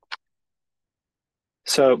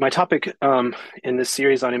So my topic in this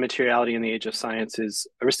series on immateriality in the age of science is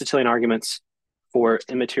Aristotelian arguments for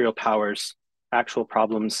immaterial powers, actual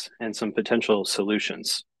problems, and some potential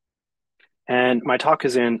solutions. And my talk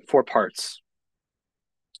is in four parts.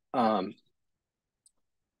 Um,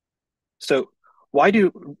 so why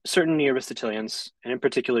do certain neo-Aristotelians, and in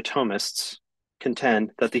particular Thomists,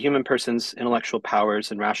 contend that the human person's intellectual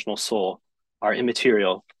powers and rational soul are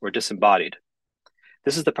immaterial or disembodied?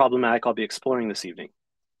 This is the problematic I'll be exploring this evening.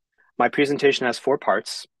 My presentation has four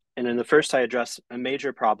parts, and in the first, I address a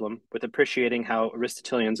major problem with appreciating how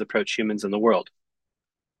Aristotelians approach humans in the world.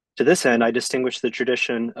 To this end, I distinguish the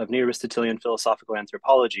tradition of neo-Aristotelian philosophical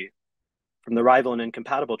anthropology from the rival and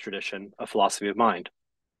incompatible tradition of philosophy of mind.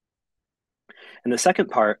 In the second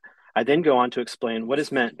part, I then go on to explain what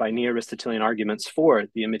is meant by neo-Aristotelian arguments for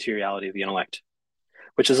the immateriality of the intellect,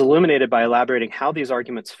 which is illuminated by elaborating how these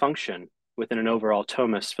arguments function within an overall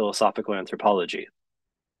Thomist philosophical anthropology.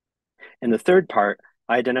 In the third part,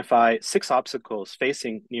 I identify six obstacles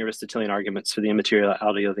facing neo-Aristotelian arguments for the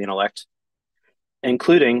immateriality of the intellect,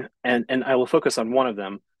 including, and I will focus on one of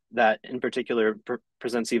them that in particular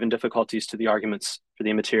presents even difficulties to the arguments for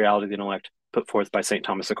the immateriality of the intellect put forth by St.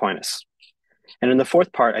 Thomas Aquinas. And in the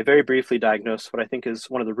fourth part, I very briefly diagnose what I think is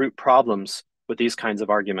one of the root problems with these kinds of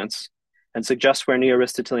arguments and suggest where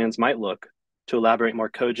neo-Aristotelians might look to elaborate more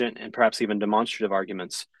cogent and perhaps even demonstrative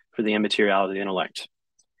arguments for the immateriality of the intellect.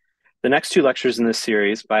 The next two lectures in this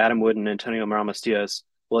series by Adam Wood and Antonio Ramos-Diaz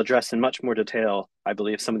will address in much more detail, I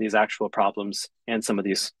believe, some of these actual problems and some of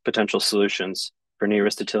these potential solutions for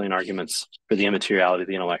neo-Aristotelian arguments for the immateriality of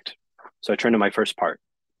the intellect. So I turn to my first part.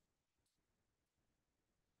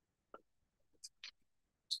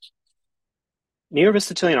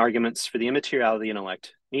 Neo-Aristotelian arguments for the immateriality of the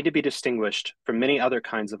intellect need to be distinguished from many other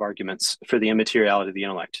kinds of arguments for the immateriality of the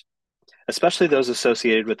intellect, especially those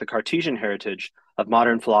associated with the Cartesian heritage of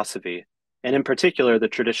modern philosophy, and in particular, the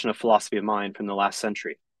tradition of philosophy of mind from the last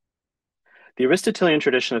century. The Aristotelian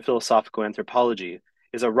tradition of philosophical anthropology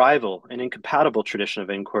is a rival and incompatible tradition of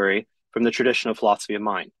inquiry from the tradition of philosophy of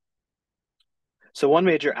mind. So one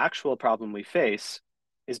major actual problem we face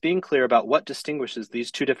is being clear about what distinguishes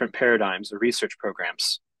these two different paradigms or research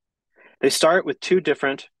programs. They start with two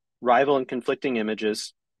different rival and conflicting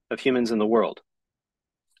images of humans in the world.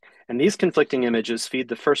 And these conflicting images feed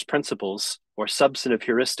the first principles or substantive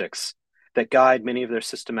heuristics that guide many of their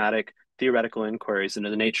systematic theoretical inquiries into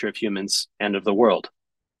the nature of humans and of the world.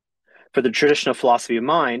 For the tradition of philosophy of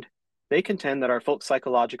mind, they contend that our folk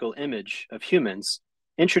psychological image of humans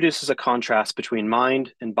introduces a contrast between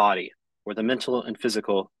mind and body, or the mental and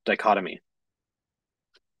physical dichotomy.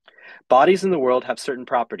 Bodies in the world have certain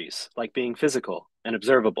properties, like being physical and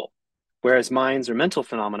observable, whereas minds or mental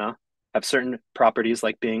phenomena have certain properties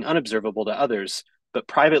like being unobservable to others, but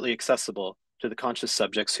privately accessible to the conscious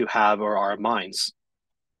subjects who have or are minds.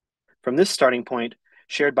 From this starting point,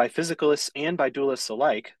 shared by physicalists and by dualists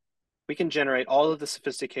alike, we can generate all of the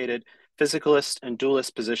sophisticated physicalist and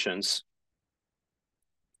dualist positions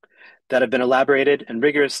that have been elaborated and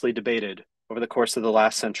rigorously debated over the course of the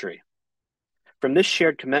last century. From this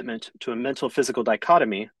shared commitment to a mental-physical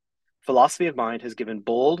dichotomy, philosophy of mind has given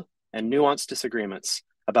bold and nuanced disagreements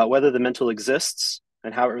about whether the mental exists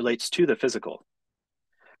and how it relates to the physical.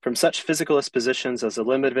 From such physicalist positions as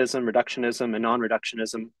eliminativism, reductionism, and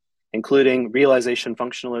non-reductionism, including realization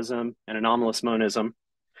functionalism and anomalous monism,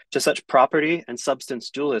 to such property and substance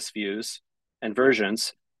dualist views and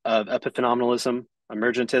versions of epiphenomenalism,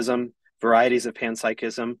 emergentism, varieties of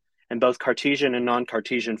panpsychism, and both Cartesian and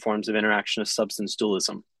non-Cartesian forms of interactionist substance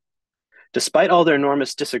dualism. Despite all their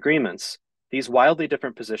enormous disagreements, these wildly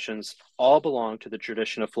different positions all belong to the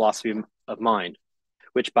tradition of philosophy of mind,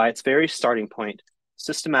 which by its very starting point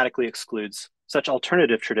systematically excludes such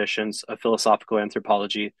alternative traditions of philosophical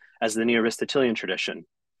anthropology as the neo-Aristotelian tradition,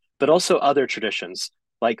 but also other traditions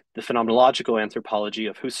like the phenomenological anthropology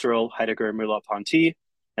of Husserl, Heidegger, Merleau-Ponty,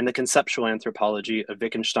 and the conceptual anthropology of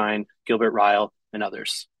Wittgenstein, Gilbert Ryle, and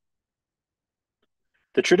others.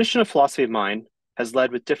 The tradition of philosophy of mind has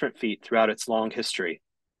led with different feet throughout its long history.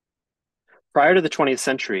 Prior to the 20th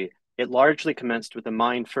century, it largely commenced with a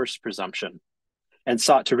mind-first presumption and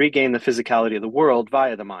sought to regain the physicality of the world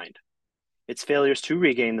via the mind. Its failures to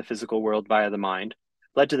regain the physical world via the mind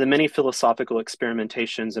led to the many philosophical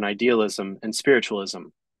experimentations in idealism and spiritualism,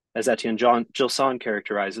 as Etienne Gilson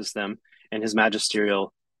characterizes them in his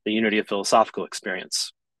magisterial, The Unity of Philosophical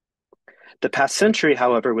Experience. The past century,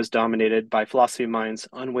 however, was dominated by philosophy of mind's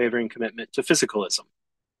unwavering commitment to physicalism.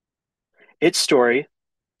 Its story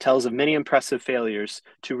tells of many impressive failures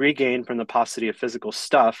to regain from the paucity of physical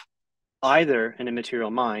stuff either an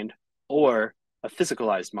immaterial mind or a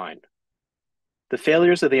physicalized mind. The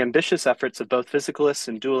failures of the ambitious efforts of both physicalists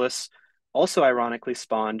and dualists also ironically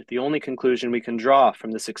spawned the only conclusion we can draw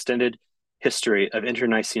from this extended history of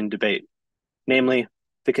internecine debate, namely,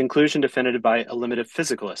 the conclusion defended by a limit of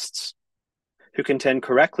physicalists, who contend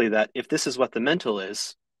correctly that if this is what the mental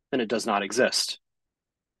is, then it does not exist.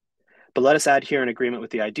 But let us add here an agreement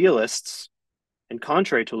with the idealists, and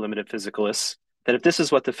contrary to a limit of physicalists, that if this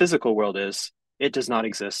is what the physical world is, it does not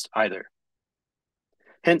exist either.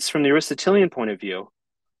 Hence, from the Aristotelian point of view,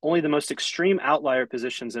 only the most extreme outlier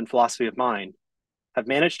positions in philosophy of mind have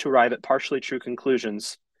managed to arrive at partially true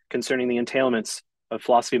conclusions concerning the entailments of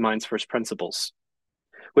philosophy of mind's first principles,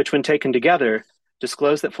 which, when taken together,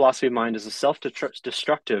 disclose that philosophy of mind is a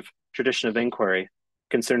self-destructive tradition of inquiry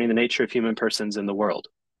concerning the nature of human persons in the world.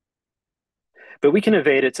 But we can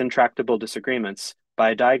evade its intractable disagreements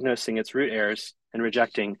by diagnosing its root errors and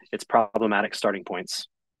rejecting its problematic starting points.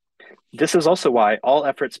 This is also why all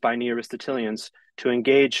efforts by neo-Aristotelians to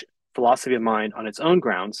engage philosophy of mind on its own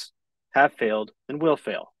grounds have failed and will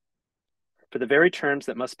fail. For the very terms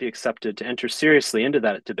that must be accepted to enter seriously into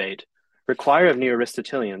that debate require of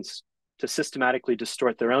neo-Aristotelians to systematically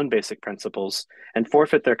distort their own basic principles and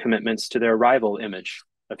forfeit their commitments to their rival image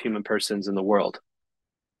of human persons in the world.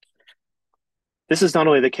 This is not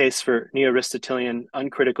only the case for neo-Aristotelian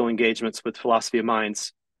uncritical engagements with philosophy of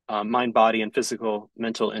mind's mind-body and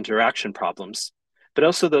physical-mental interaction problems, but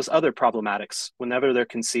also those other problematics whenever they're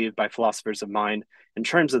conceived by philosophers of mind in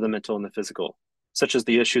terms of the mental and the physical, such as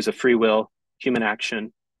the issues of free will, human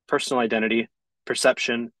action, personal identity,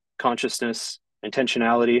 perception, consciousness,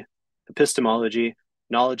 intentionality, epistemology,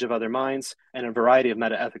 knowledge of other minds, and a variety of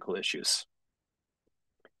metaethical issues.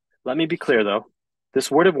 Let me be clear, though.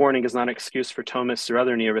 This word of warning is not an excuse for Thomists or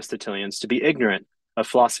other neo-Aristotelians to be ignorant of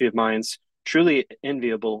philosophy of mind's truly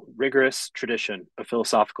enviable, rigorous tradition of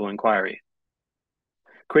philosophical inquiry.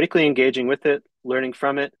 Critically engaging with it, learning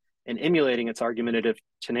from it, and emulating its argumentative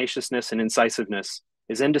tenaciousness and incisiveness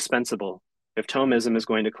is indispensable if Thomism is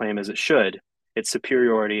going to claim, as it should, its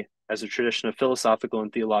superiority as a tradition of philosophical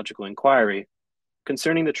and theological inquiry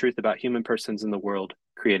concerning the truth about human persons in the world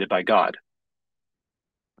created by God.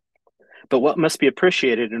 But what must be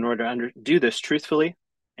appreciated in order to do this truthfully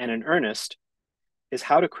and in earnest is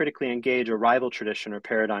how to critically engage a rival tradition or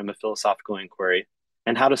paradigm of philosophical inquiry,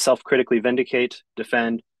 and how to self-critically vindicate,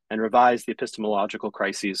 defend, and revise the epistemological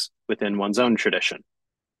crises within one's own tradition.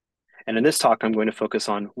 And in this talk, I'm going to focus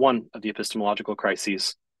on one of the epistemological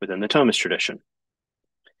crises within the Thomist tradition.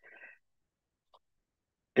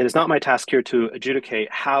 It is not my task here to adjudicate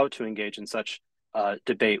how to engage in such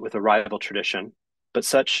debate with a rival tradition, but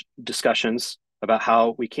such discussions about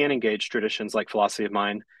how we can engage traditions like philosophy of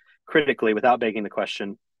mind critically without begging the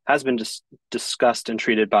question has been discussed and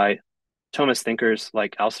treated by Thomist thinkers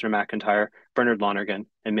like Alistair MacIntyre, Bernard Lonergan,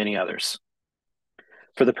 and many others.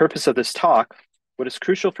 For the purpose of this talk, what is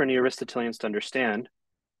crucial for neo-Aristotelians to understand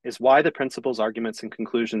is why the principles, arguments, and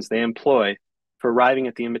conclusions they employ for arriving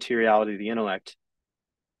at the immateriality of the intellect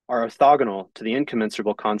are orthogonal to the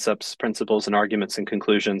incommensurable concepts, principles, and arguments and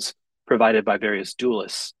conclusions provided by various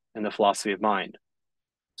dualists in the philosophy of mind.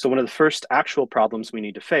 So one of the first actual problems we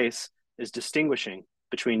need to face is distinguishing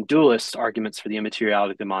between dualist arguments for the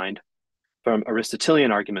immateriality of the mind from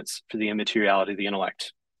Aristotelian arguments for the immateriality of the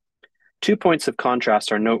intellect. 2 points of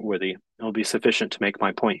contrast are noteworthy and will be sufficient to make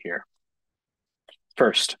my point here.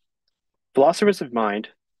 First, philosophers of mind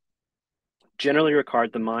generally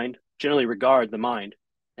regard the mind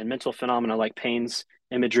and mental phenomena like pains,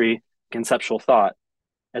 imagery, conceptual thought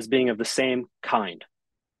as being of the same kind.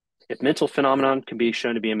 If mental phenomenon can be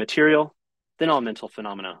shown to be immaterial, then all mental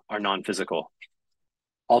phenomena are non-physical.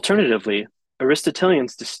 Alternatively,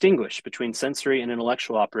 Aristotelians distinguish between sensory and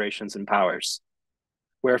intellectual operations and powers,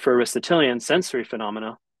 where for Aristotelians, sensory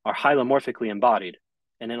phenomena are hylomorphically embodied,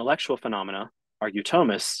 and intellectual phenomena, argue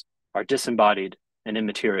Thomists, are disembodied and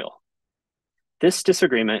immaterial. This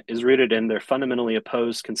disagreement is rooted in their fundamentally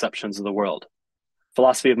opposed conceptions of the world.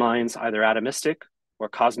 Philosophy of mind's either atomistic or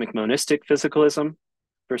cosmic monistic physicalism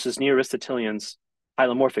versus neo-Aristotelians'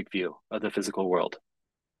 hylomorphic view of the physical world.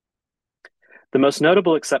 The most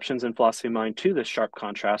notable exceptions in philosophy of mind to this sharp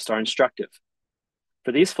contrast are instructive.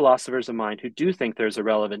 For these philosophers of mind who do think there's a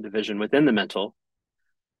relevant division within the mental,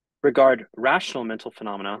 regard rational mental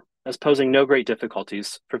phenomena as posing no great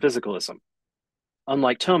difficulties for physicalism.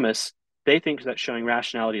 Unlike Thomists, they think that showing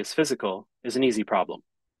rationality as physical is an easy problem.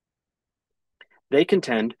 They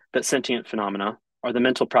contend that sentient phenomena are the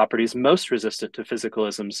mental properties most resistant to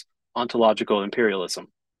physicalism's ontological imperialism.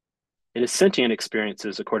 It is sentient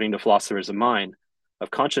experiences, according to philosophers of mind,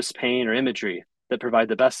 of conscious pain or imagery that provide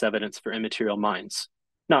the best evidence for immaterial minds,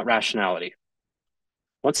 not rationality.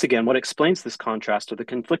 Once again, what explains this contrast are the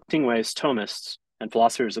conflicting ways Thomists and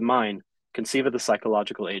philosophers of mind conceive of the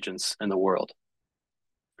psychological agents in the world.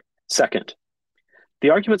 Second,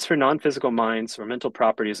 the arguments for non-physical minds or mental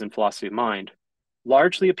properties in philosophy of mind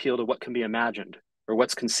largely appeal to what can be imagined or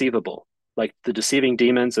what's conceivable, like the deceiving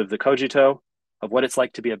demons of the cogito, of what it's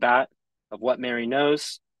like to be a bat, of what Mary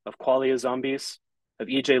knows, of qualia zombies, of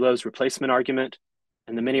E.J. Lowe's replacement argument,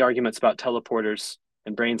 and the many arguments about teleporters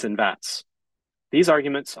and brains in vats. These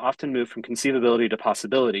arguments often move from conceivability to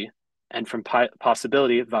possibility, and from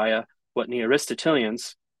possibility via what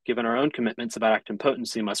neo-Aristotelians, given our own commitments about act and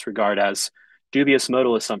potency, must regard as dubious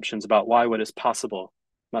modal assumptions about why what is possible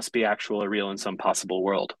must be actual or real in some possible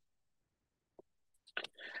world.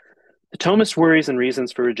 The Thomist worries and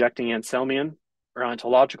reasons for rejecting Anselmian or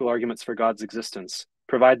ontological arguments for God's existence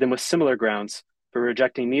provide them with similar grounds for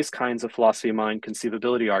rejecting these kinds of philosophy of mind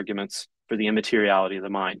conceivability arguments for the immateriality of the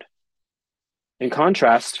mind. In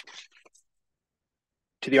contrast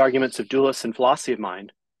to the arguments of dualists in philosophy of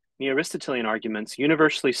mind, neo-Aristotelian arguments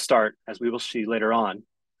universally start, as we will see later on,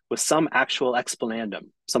 with some actual explanandum,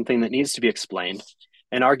 something that needs to be explained,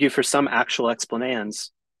 and argue for some actual explanans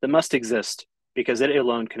that must exist because it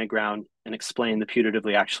alone can ground and explain the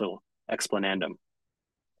putatively actual explanandum.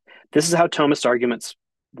 This is how Thomist arguments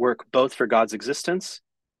work both for God's existence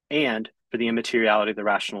and for the immateriality of the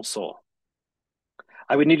rational soul.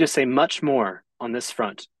 I would need to say much more on this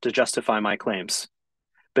front to justify my claims,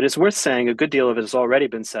 but it's worth saying a good deal of it has already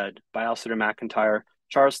been said by Alcester McIntyre,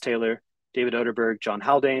 Charles Taylor, David Oderberg, John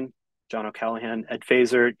Haldane, John O'Callaghan, Ed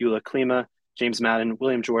Feser, Eula Klima, James Madden,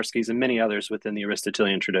 William Jaworski, and many others within the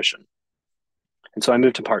Aristotelian tradition. And so I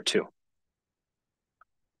move to part two.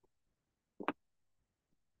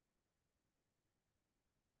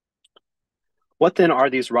 What then are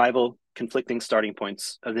these rival, conflicting starting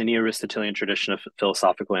points of the neo-Aristotelian tradition of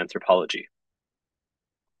philosophical anthropology?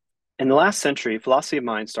 In the last century, philosophy of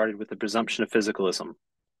mind started with the presumption of physicalism,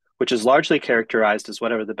 which is largely characterized as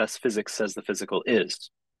whatever the best physics says the physical is.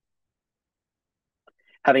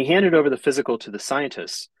 Having handed over the physical to the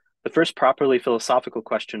scientists, the first properly philosophical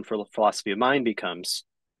question for philosophy of mind becomes,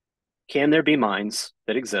 can there be minds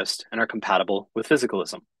that exist and are compatible with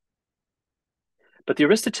physicalism? But the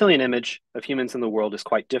Aristotelian image of humans in the world is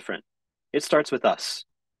quite different. It starts with us,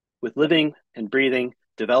 with living and breathing,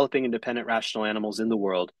 developing independent rational animals in the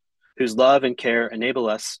world, whose love and care enable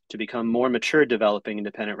us to become more mature developing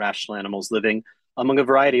independent rational animals living among a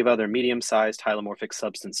variety of other medium-sized hylomorphic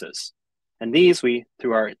substances. And these we,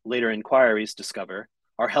 through our later inquiries, discover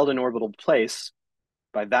are held in orbital place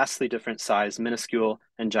by vastly different sized, minuscule,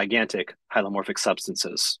 and gigantic hylomorphic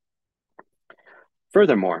substances.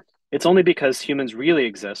 Furthermore, it's only because humans really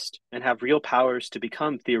exist and have real powers to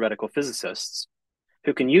become theoretical physicists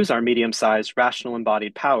who can use our medium-sized rational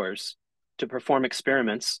embodied powers to perform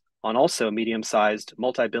experiments on also medium-sized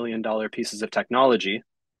multi-billion-dollar pieces of technology,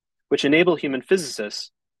 which enable human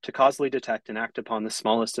physicists to causally detect and act upon the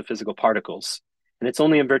smallest of physical particles. And it's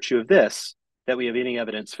only in virtue of this that we have any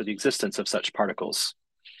evidence for the existence of such particles.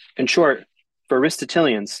 In short, for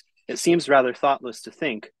Aristotelians, it seems rather thoughtless to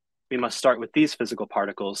think we must start with these physical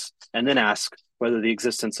particles and then ask whether the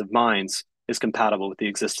existence of minds is compatible with the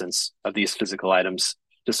existence of these physical items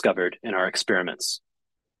discovered in our experiments.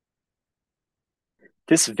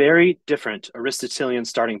 This very different Aristotelian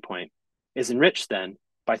starting point is enriched then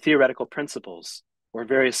by theoretical principles or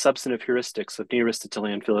various substantive heuristics of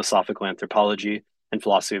neo-Aristotelian philosophical anthropology and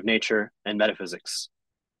philosophy of nature and metaphysics.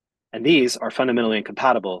 And these are fundamentally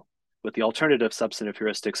incompatible with the alternative substantive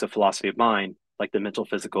heuristics of philosophy of mind, like the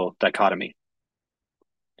mental-physical dichotomy.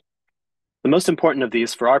 The most important of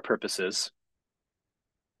these for our purposes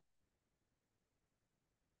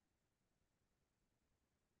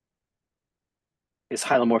is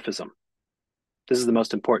hylomorphism. This is the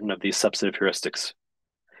most important of these substantive heuristics.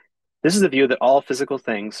 This is the view that all physical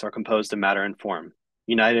things are composed of matter and form,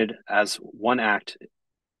 united as act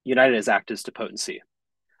is to potency.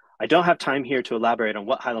 I don't have time here to elaborate on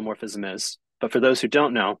what hylomorphism is, but for those who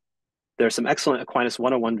don't know, there are some excellent Aquinas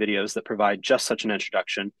 101 videos that provide just such an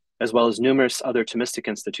introduction, as well as numerous other Thomistic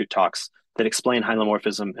Institute talks that explain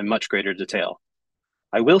hylomorphism in much greater detail.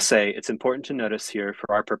 I will say it's important to notice here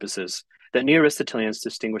for our purposes that neo-Aristotelians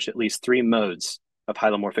distinguish at least three modes of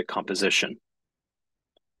hylomorphic composition.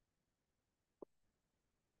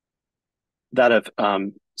 That of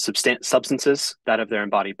substances, that of their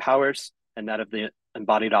embodied powers, and that of the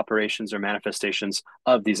embodied operations or manifestations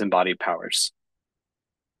of these embodied powers.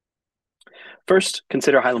 First,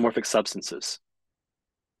 consider hylomorphic substances.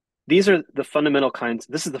 This is the fundamental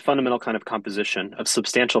kind of composition of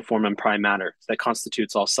substantial form and prime matter that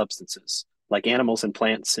constitutes all substances, like animals and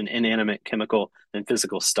plants and inanimate chemical and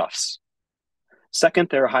physical stuffs. Second,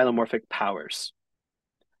 there are hylomorphic powers.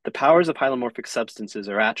 The powers of hylomorphic substances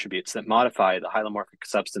are attributes that modify the hylomorphic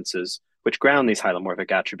substances which ground these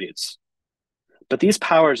hylomorphic attributes. But these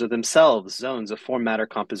powers are themselves zones of form matter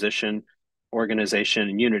composition, organization,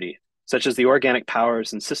 and unity, such as the organic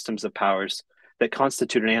powers and systems of powers that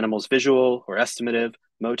constitute an animal's visual or estimative,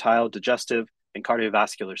 motile, digestive, and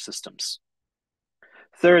cardiovascular systems.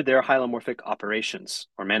 Third, there are hylomorphic operations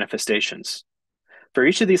or manifestations. For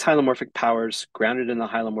each of these hylomorphic powers grounded in the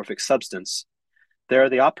hylomorphic substance, there are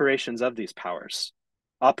the operations of these powers,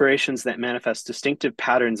 operations that manifest distinctive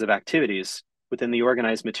patterns of activities within the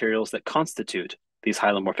organized materials that constitute these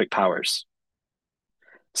hylomorphic powers.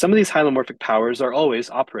 Some of these hylomorphic powers are always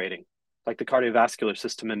operating, like the cardiovascular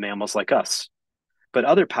system in mammals like us, but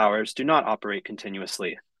other powers do not operate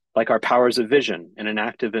continuously, like our powers of vision and an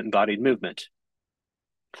active embodied movement.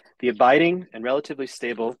 The abiding and relatively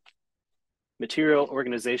stable material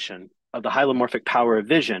organization of the hylomorphic power of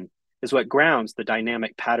vision is what grounds the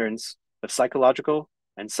dynamic patterns of psychological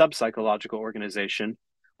and subpsychological organization,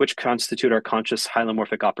 which constitute our conscious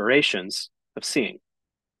hylomorphic operations of seeing.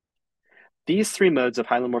 These three modes of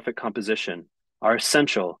hylomorphic composition are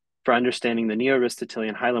essential for understanding the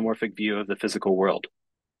neo-Aristotelian hylomorphic view of the physical world,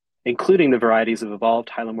 including the varieties of evolved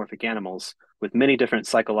hylomorphic animals with many different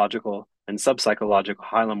psychological and subpsychological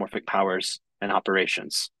hylomorphic powers and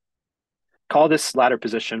operations. Call this latter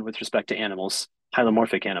position with respect to animals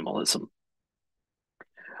hylomorphic animalism.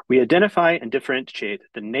 We identify and differentiate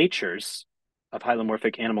the natures of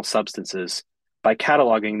hylomorphic animal substances by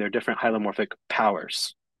cataloging their different hylomorphic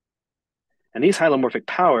powers. And these hylomorphic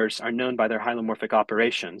powers are known by their hylomorphic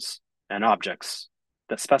operations and objects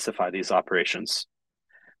that specify these operations.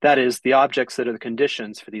 That is, the objects that are the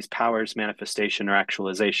conditions for these powers' manifestation or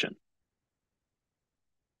actualization.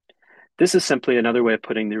 This is simply another way of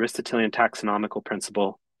putting the Aristotelian taxonomical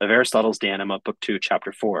principle of Aristotle's De Anima, Book 2,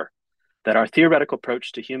 Chapter 4, that our theoretical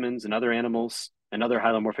approach to humans and other animals and other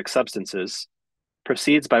hylomorphic substances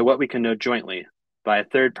proceeds by what we can know jointly, by a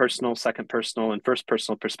third personal, second personal, and first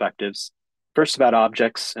personal perspectives, first about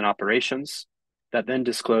objects and operations, that then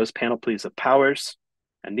disclose panoplies of powers,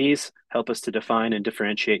 and these help us to define and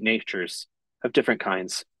differentiate natures of different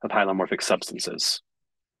kinds of hylomorphic substances.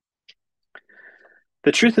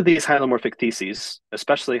 The truth of these hylomorphic theses,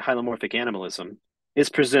 especially hylomorphic animalism, is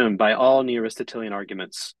presumed by all neo-Aristotelian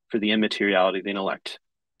arguments for the immateriality of the intellect.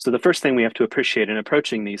 So the first thing we have to appreciate in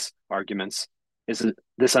approaching these arguments is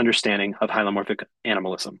this understanding of hylomorphic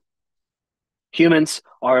animalism. Humans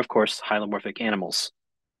are, of course, hylomorphic animals.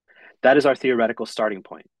 That is our theoretical starting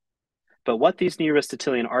point. But what these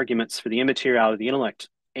neo-Aristotelian arguments for the immateriality of the intellect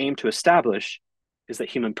aim to establish is that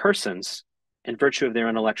human persons, in virtue of their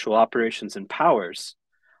intellectual operations and powers,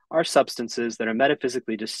 are substances that are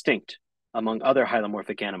metaphysically distinct among other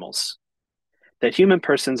hylomorphic animals. That human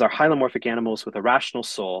persons are hylomorphic animals with a rational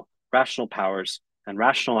soul, rational powers, and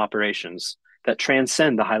rational operations that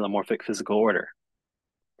transcend the hylomorphic physical order,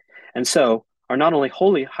 and so are not only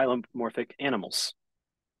wholly hylomorphic animals.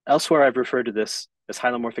 Elsewhere, I've referred to this as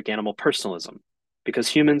hylomorphic animal personalism, because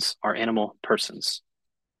humans are animal persons.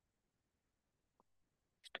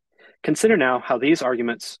 Consider now how these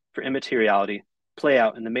arguments for immateriality play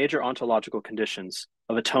out in the major ontological conditions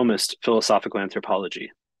of a Thomist philosophical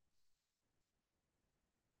anthropology.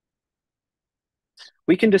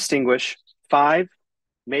 We can distinguish 5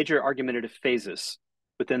 major argumentative phases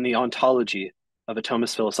within the ontology of a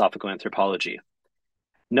Thomist philosophical anthropology.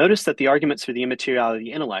 Notice that the arguments for the immateriality of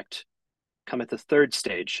the intellect come at the 3rd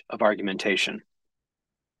stage of argumentation.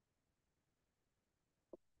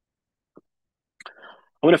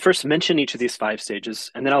 I want to first mention each of these 5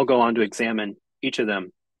 stages, and then I'll go on to examine each of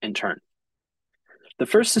them in turn. The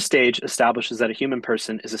first stage establishes that a human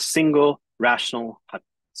person is a single rational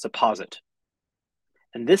supposit.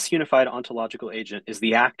 And this unified ontological agent is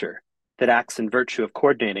the actor that acts in virtue of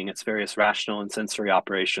coordinating its various rational and sensory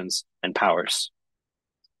operations and powers.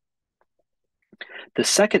 The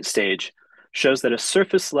second stage shows that a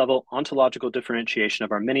surface level ontological differentiation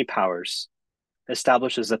of our many powers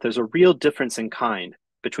establishes that there's a real difference in kind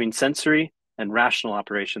between sensory and rational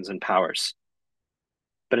operations and powers.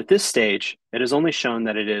 But at this stage, it is only shown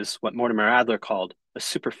that it is what Mortimer Adler called a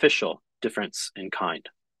superficial difference in kind.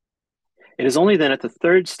 It is only then at the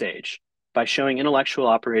 3rd stage, by showing intellectual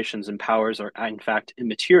operations and powers are in fact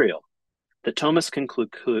immaterial, that Thomas can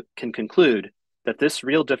conclude that this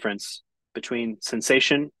real difference between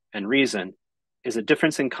sensation and reason is a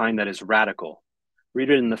difference in kind that is radical,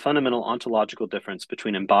 rooted in the fundamental ontological difference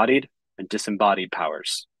between embodied and disembodied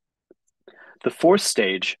powers. The 4th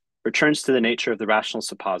stage returns to the nature of the rational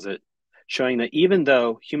supposit, showing that even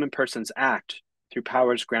though human persons act through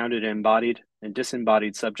powers grounded in embodied and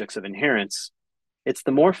disembodied subjects of inherence, it's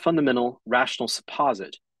the more fundamental rational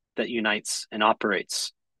supposit that unites and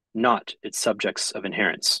operates, not its subjects of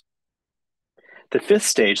inherence. The fifth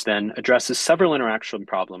stage then addresses several interaction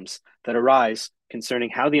problems that arise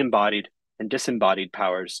concerning how the embodied and disembodied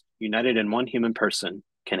powers united in one human person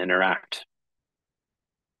can interact.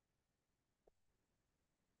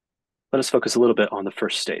 Let us focus a little bit on the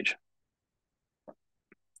first stage.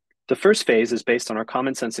 The first phase is based on our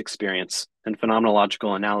common sense experience and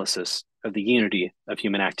phenomenological analysis of the unity of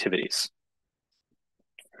human activities.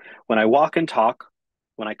 When I walk and talk,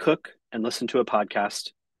 when I cook and listen to a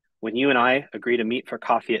podcast, when you and I agree to meet for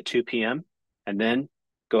coffee at 2 p.m. and then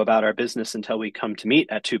go about our business until we come to meet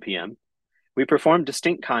at 2 p.m., we perform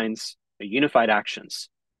distinct kinds of unified actions.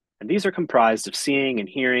 And these are comprised of seeing and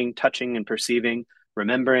hearing, touching and perceiving,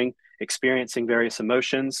 remembering, experiencing various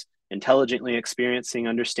emotions, intelligently experiencing,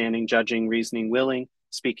 understanding, judging, reasoning, willing,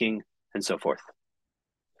 speaking, and so forth.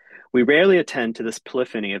 We rarely attend to this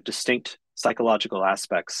polyphony of distinct psychological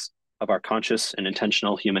aspects of our conscious and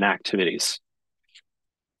intentional human activities.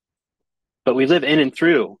 But we live in and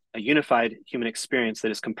through a unified human experience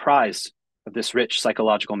that is comprised of this rich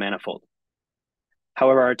psychological manifold.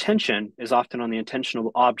 However, our attention is often on the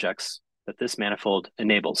intentional objects that this manifold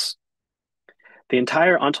enables. The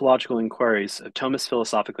entire ontological inquiries of Thomist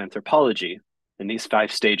philosophical anthropology in these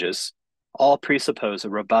 5 stages all presuppose a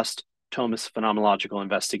robust Thomist phenomenological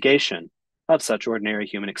investigation of such ordinary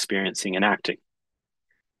human experiencing and acting.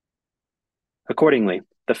 Accordingly,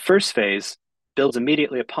 the first phase builds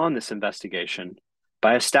immediately upon this investigation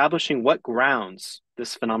by establishing what grounds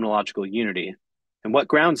this phenomenological unity, and what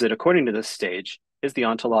grounds it, according to this stage, is the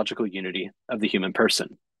ontological unity of the human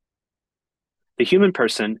person. The human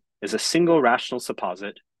person is a single rational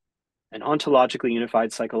supposit, an ontologically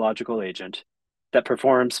unified psychological agent that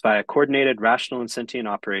performs via coordinated rational and sentient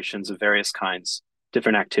operations of various kinds,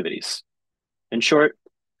 different activities. In short,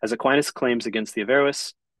 as Aquinas claims against the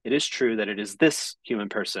Averroes, it is true that it is this human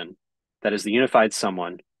person that is the unified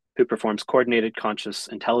someone who performs coordinated, conscious,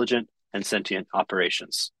 intelligent, and sentient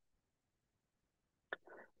operations.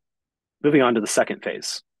 Moving on to the second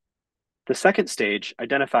phase. The second stage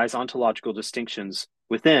identifies ontological distinctions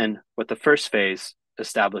within what the first phase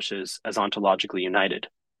establishes as ontologically united.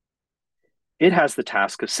 It has the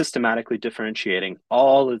task of systematically differentiating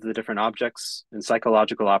all of the different objects and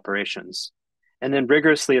psychological operations, and then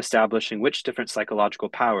rigorously establishing which different psychological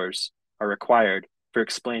powers are required for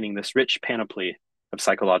explaining this rich panoply of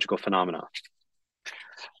psychological phenomena.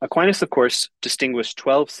 Aquinas, of course, distinguished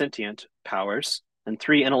 12 sentient powers and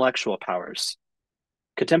 3 intellectual powers.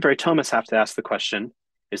 Contemporary Thomists have to ask the question,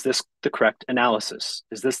 is this the correct analysis?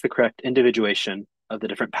 Is this the correct individuation of the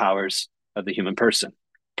different powers of the human person?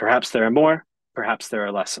 Perhaps there are more, perhaps there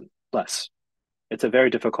are less. It's a very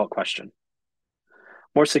difficult question.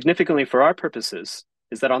 More significantly for our purposes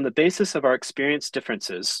is that on the basis of our experience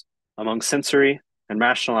differences among sensory and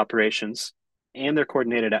rational operations and their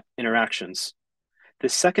coordinated interactions,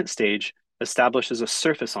 this second stage establishes a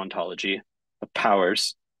surface ontology of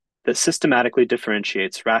powers that systematically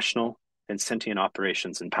differentiates rational and sentient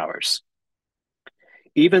operations and powers.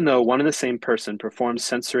 Even though one and the same person performs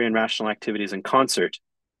sensory and rational activities in concert,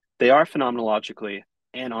 they are phenomenologically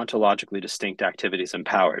and ontologically distinct activities and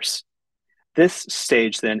powers. This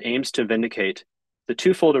stage then aims to vindicate the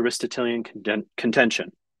twofold Aristotelian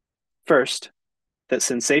contention. First, that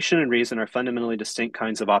sensation and reason are fundamentally distinct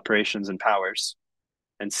kinds of operations and powers.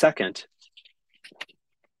 And second,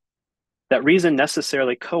 that reason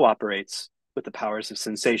necessarily cooperates with the powers of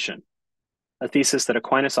sensation, a thesis that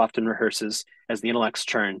Aquinas often rehearses as the intellect's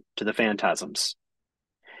turn to the phantasms.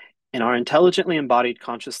 In our intelligently embodied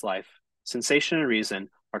conscious life, sensation and reason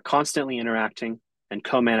are constantly interacting and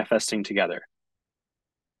co-manifesting together.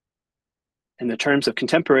 In the terms of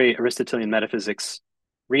contemporary Aristotelian metaphysics,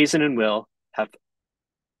 reason and will have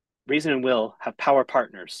power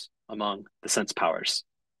partners among the sense powers.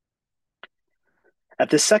 At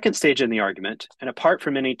this second stage in the argument, and apart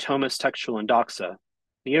from any Thomist textual endoxa,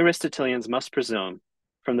 the Aristotelians must presume,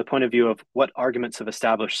 from the point of view of what arguments have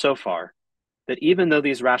established so far, that even though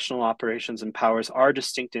these rational operations and powers are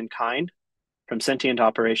distinct in kind from sentient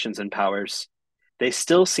operations and powers, they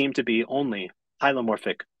still seem to be only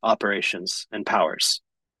hylomorphic operations and powers.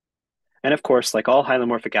 And of course, like all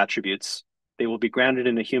hylomorphic attributes, they will be grounded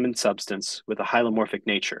in a human substance with a hylomorphic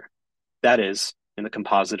nature, that is, in the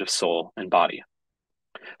composite of soul and body.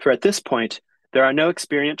 For at this point, there are no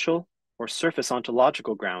experiential or surface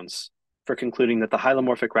ontological grounds for concluding that the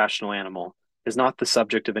hylomorphic rational animal is not the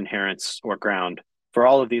subject of inherence or ground for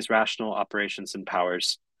all of these rational operations and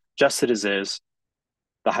powers, just as it is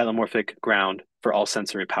the hylomorphic ground for all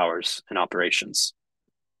sensory powers and operations.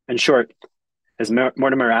 In short, as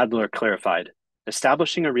Mortimer Adler clarified,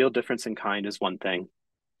 establishing a real difference in kind is one thing.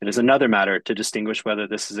 It is another matter to distinguish whether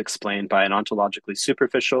this is explained by an ontologically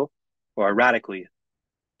superficial or a radically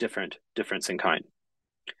different difference in kind.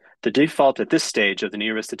 The default at this stage of the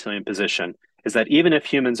neo-Aristotelian position is that even if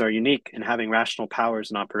humans are unique in having rational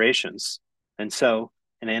powers and operations, and so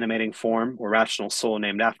an animating form or rational soul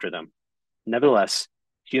named after them, nevertheless,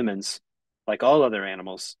 humans, like all other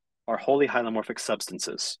animals, are wholly hylomorphic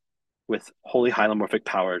substances with wholly hylomorphic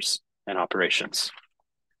powers and operations.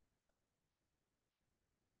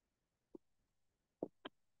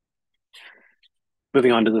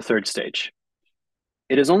 Moving on to the third stage.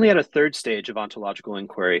 It is only at a third stage of ontological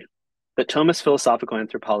inquiry that Thomist philosophical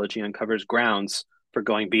anthropology uncovers grounds for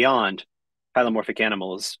going beyond hylomorphic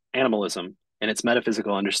animalism in its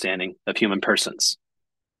metaphysical understanding of human persons.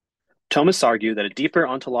 Thomists argue that a deeper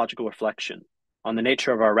ontological reflection on the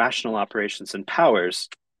nature of our rational operations and powers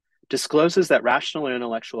discloses that rational or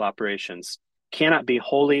intellectual operations cannot be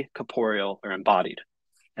wholly corporeal or embodied,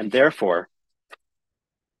 and therefore,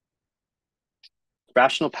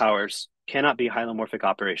 rational powers cannot be hylomorphic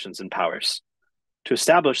operations and powers. To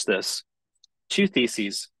establish this, two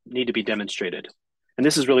theses need to be demonstrated, and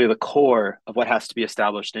this is really the core of what has to be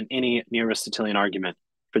established in any neo-Aristotelian argument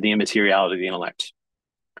for the immateriality of the intellect.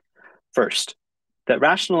 First, that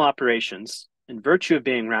rational operations, in virtue of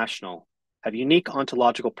being rational, have unique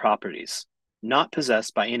ontological properties not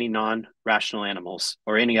possessed by any non-rational animals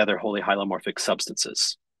or any other wholly hylomorphic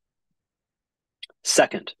substances.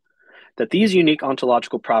 Second, that these unique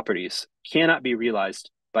ontological properties cannot be realized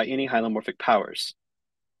by any hylomorphic powers,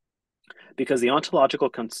 because the ontological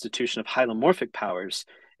constitution of hylomorphic powers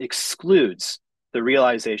excludes the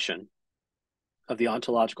realization of the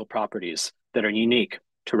ontological properties that are unique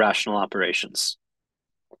to rational operations.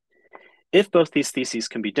 If both these theses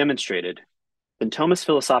can be demonstrated, then Thomist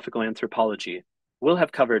philosophical anthropology will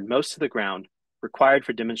have covered most of the ground required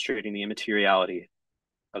for demonstrating the immateriality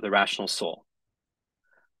of the rational soul.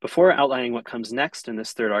 Before outlining what comes next in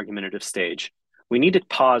this third argumentative stage, we need to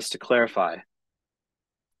pause to clarify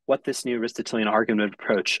what this new Aristotelian argumentative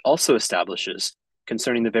approach also establishes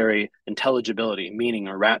concerning the very intelligibility, meaning,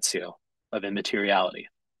 or ratio of immateriality.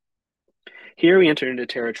 Here we enter into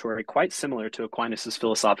territory quite similar to Aquinas'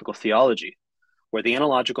 philosophical theology, where the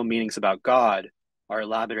analogical meanings about God are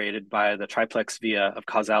elaborated by the triplex via of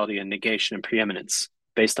causality and negation and preeminence,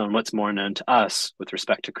 based on what's more known to us with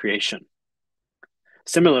respect to creation.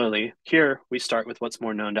 Similarly, here we start with what's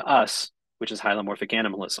more known to us, which is hylomorphic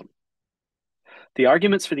animalism. The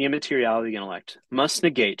arguments for the immateriality of the intellect must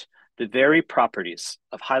negate the very properties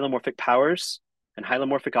of hylomorphic powers and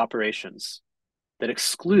hylomorphic operations that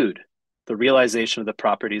exclude the realization of the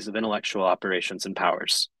properties of intellectual operations and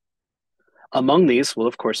powers. Among these will,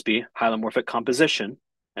 of course, be hylomorphic composition,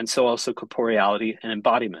 and so also corporeality and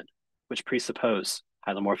embodiment, which presuppose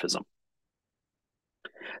hylomorphism.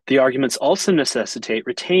 The arguments also necessitate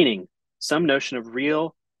retaining some notion of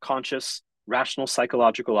real, conscious, rational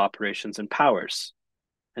psychological operations and powers,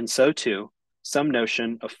 and so too, some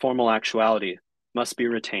notion of formal actuality must be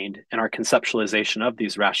retained in our conceptualization of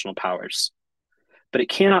these rational powers. But it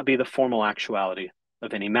cannot be the formal actuality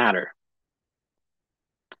of any matter.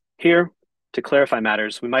 Here, to clarify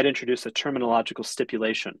matters, we might introduce a terminological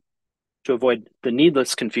stipulation to avoid the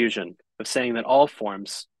needless confusion of saying that all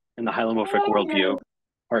forms in the hylomorphic worldview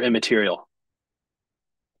are immaterial.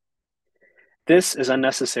 This is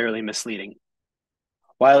unnecessarily misleading.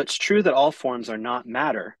 While it's true that all forms are not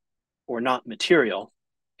matter or not material,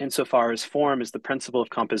 insofar as form is the principle of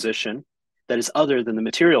composition that is other than the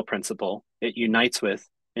material principle it unites with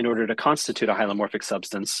in order to constitute a hylomorphic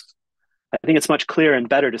substance, I think it's much clearer and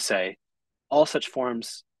better to say all such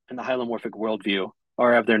forms in the hylomorphic worldview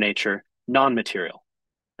are of their nature non-material.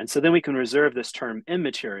 And so then we can reserve this term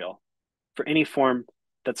immaterial for any form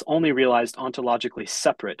that's only realized ontologically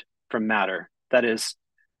separate from matter, that is,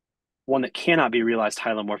 one that cannot be realized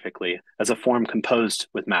hylomorphically as a form composed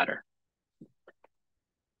with matter.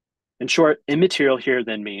 In short, immaterial here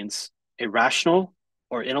then means a rational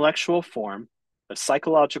or intellectual form of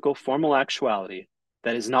psychological formal actuality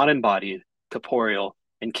that is not embodied, corporeal,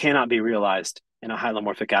 and cannot be realized in a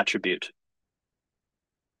hylomorphic attribute.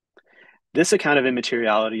 This account of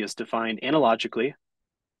immateriality is defined analogically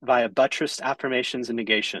via buttressed affirmations and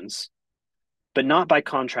negations, but not by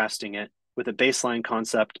contrasting it with a baseline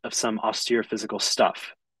concept of some austere physical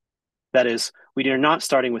stuff. That is, we are not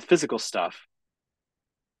starting with physical stuff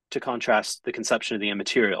to contrast the conception of the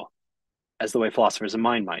immaterial, as the way philosophers of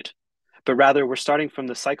mind might, but rather we're starting from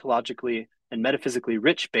the psychologically and metaphysically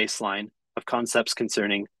rich baseline of concepts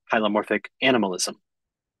concerning hylomorphic animalism.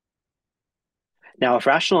 Now, if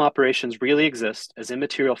rational operations really exist as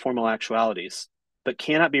immaterial formal actualities, but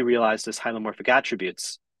cannot be realized as hylomorphic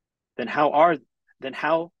attributes, then how are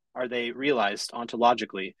they realized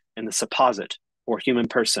ontologically in the supposit, or human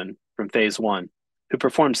person, from phase 1, who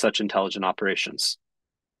performs such intelligent operations?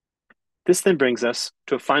 This then brings us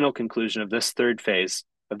to a final conclusion of this third phase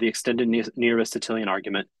of the extended Neo-Aristotelian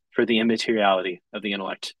argument for the immateriality of the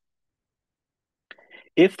intellect.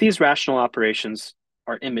 If these rational operations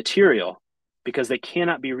are immaterial because they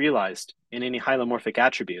cannot be realized in any hylomorphic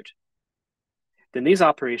attribute, then these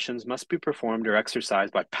operations must be performed or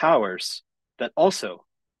exercised by powers that also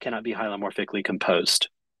cannot be hylomorphically composed.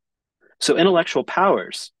 So intellectual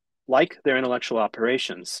powers, like their intellectual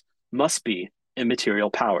operations, must be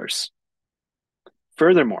immaterial powers.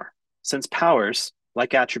 Furthermore, since powers,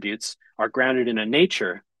 like attributes, are grounded in a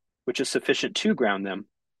nature which is sufficient to ground them,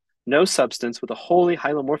 no substance with a wholly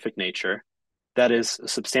hylomorphic nature, that is, a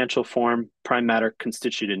substantial form, prime matter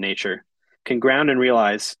constituted nature, can ground and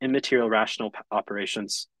realize immaterial rational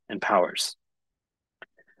operations and powers.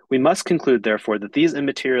 We must conclude, therefore, that these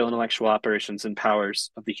immaterial intellectual operations and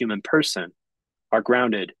powers of the human person are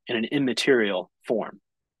grounded in an immaterial form.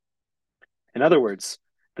 In other words,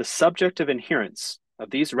 the subject of inherence of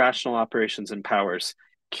these rational operations and powers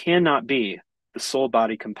cannot be the soul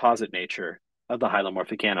body composite nature of the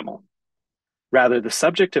hylomorphic animal. Rather, the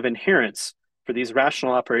subject of inherence for these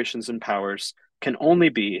rational operations and powers can only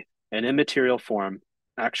be an immaterial form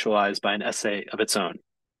actualized by an esse of its own.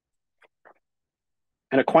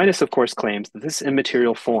 And Aquinas, of course, claims that this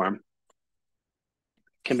immaterial form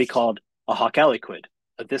can be called a hoc aliquid,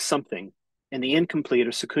 of this something, in the incomplete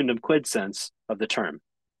or secundum quid sense of the term,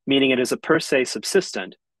 meaning it is a per se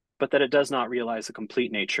subsistent, but that it does not realize a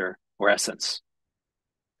complete nature or essence.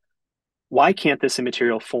 Why can't this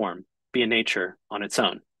immaterial form be a nature on its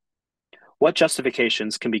own? What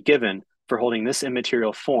justifications can be given for holding this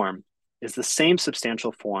immaterial form is the same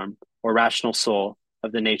substantial form or rational soul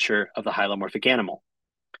of the nature of the hylomorphic animal?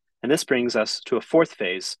 And this brings us to a fourth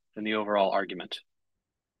phase in the overall argument.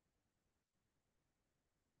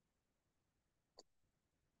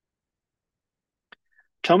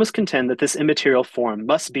 Thomists contend that this immaterial form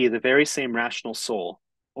must be the very same rational soul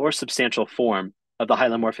or substantial form of the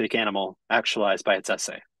hylomorphic animal actualized by its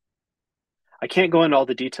esse. I can't go into all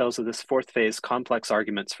the details of this fourth phase complex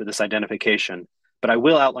arguments for this identification, but I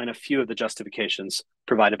will outline a few of the justifications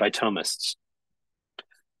provided by Thomists.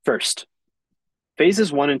 First,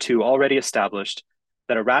 phases 1 and 2 already established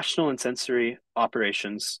that a rational and sensory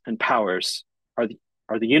operations and powers are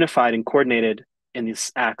the unified and coordinated in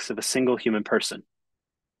these acts of a single human person.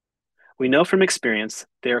 We know from experience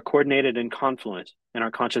they are coordinated and confluent in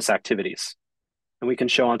our conscious activities, and we can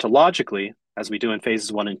show ontologically, as we do in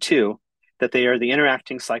phases 1 and 2, that they are the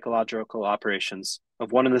interacting psychological operations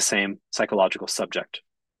of one and the same psychological subject,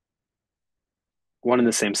 one and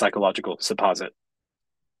the same psychological supposit.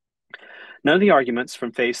 None of the arguments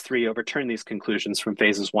from phase 3 overturn these conclusions from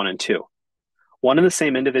phases 1 and 2. One and the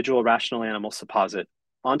same individual rational animal supposit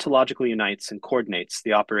ontologically unites and coordinates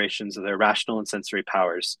the operations of their rational and sensory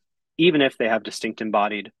powers, even if they have distinct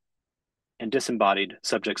embodied and disembodied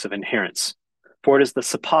subjects of inherence, for it is the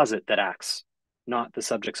supposit that acts, not the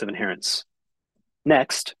subjects of inherence.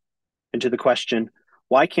 Next, into the question,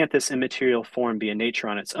 why can't this immaterial form be a nature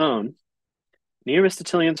on its own?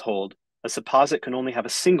 Neo-Aristotelians hold a supposit can only have a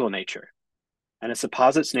single nature, and a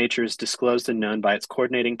supposit's nature is disclosed and known by its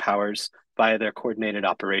coordinating powers via their coordinated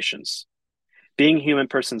operations. Being human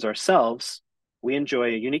persons ourselves, we enjoy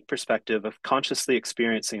a unique perspective of consciously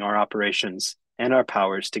experiencing our operations and our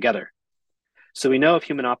powers together. So we know of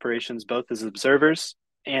human operations both as observers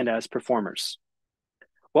and as performers.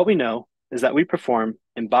 What we know is that we perform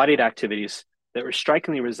embodied activities that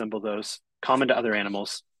strikingly resemble those common to other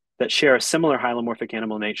animals that share a similar hylomorphic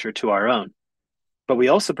animal nature to our own. But we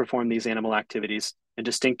also perform these animal activities in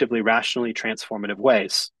distinctively rationally transformative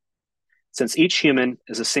ways. Since each human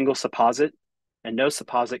is a single supposit, and no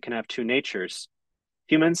supposit can have two natures,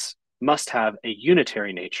 humans must have a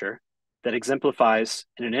unitary nature that exemplifies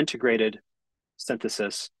in an integrated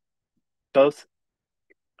synthesis both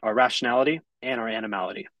our rationality and our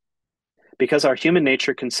animality. Because our human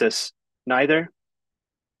nature consists neither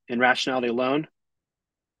in rationality alone,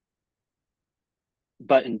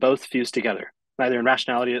 but in both fused together. Neither in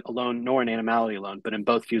rationality alone nor in animality alone, but in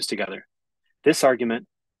both fused together. This argument,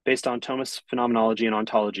 based on Thomist phenomenology and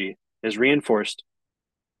ontology, is reinforced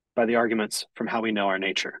by the arguments from how we know our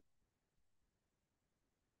nature.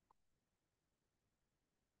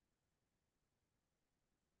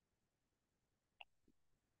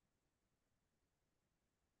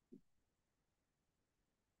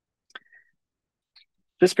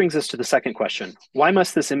 This brings us to the second question. Why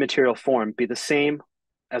must this immaterial form be the same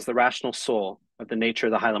as the rational soul of the nature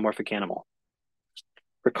of the hylomorphic animal?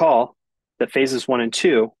 Recall that phases 1 and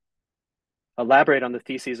 2 elaborate on the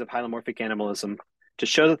theses of hylomorphic animalism to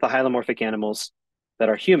show that the hylomorphic animals that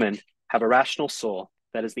are human have a rational soul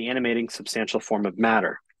that is the animating substantial form of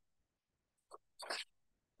matter.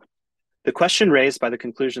 The question raised by the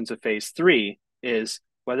conclusions of phase 3 is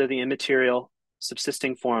whether the immaterial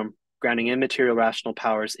subsisting form grounding immaterial rational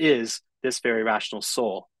powers is this very rational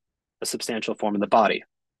soul, a substantial form of the body.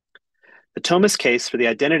 The Thomist case for the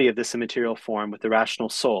identity of this immaterial form with the rational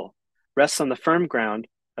soul rests on the firm ground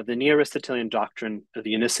of the Neo-Aristotelian doctrine of the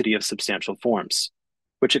unicity of substantial forms,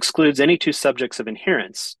 which excludes any two subjects of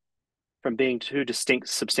inherence from being two distinct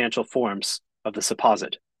substantial forms of the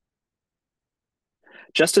supposit.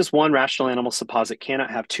 Just as one rational animal supposit cannot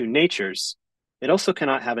have two natures, it also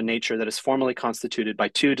cannot have a nature that is formally constituted by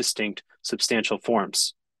two distinct substantial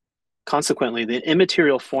forms. Consequently, the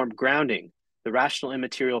immaterial form grounding the rational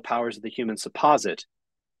immaterial powers of the human supposit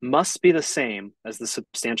must be the same as the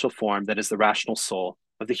substantial form that is the rational soul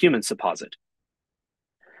of the human supposit.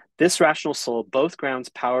 This rational soul both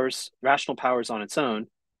grounds rational powers on its own,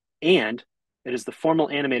 and it is the formal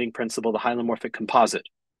animating principle, the hylomorphic composite,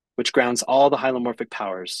 which grounds all the hylomorphic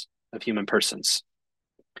powers of human persons.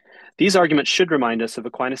 These arguments should remind us of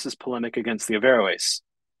Aquinas' polemic against the Averroes,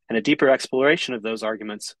 and a deeper exploration of those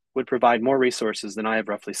arguments would provide more resources than I have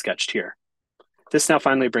roughly sketched here. This now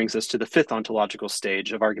finally brings us to the fifth ontological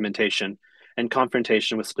stage of argumentation and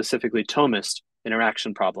confrontation with specifically Thomist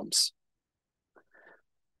interaction problems.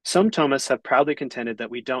 Some Thomists have proudly contended that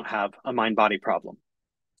we don't have a mind-body problem.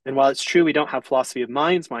 And while it's true we don't have philosophy of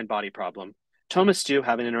mind's mind-body problem, Thomists do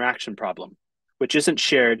have an interaction problem, which isn't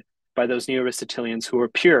shared by those Neo-Aristotelians who are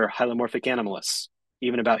pure hylomorphic animalists,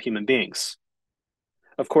 even about human beings.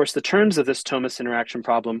 Of course, the terms of this Thomist interaction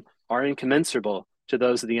problem are incommensurable to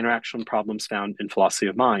those of the interaction problems found in philosophy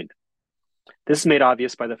of mind. This is made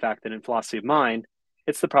obvious by the fact that in philosophy of mind,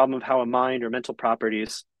 it's the problem of how a mind or mental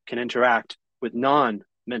properties can interact with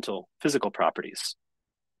non-mental physical properties.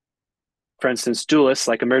 For instance, dualists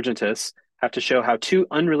like emergentists have to show how two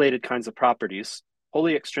unrelated kinds of properties,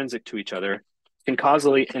 wholly extrinsic to each other, can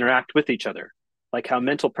causally interact with each other, like how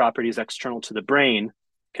mental properties external to the brain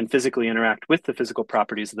can physically interact with the physical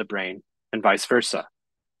properties of the brain, and vice versa.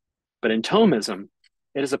 But in Thomism,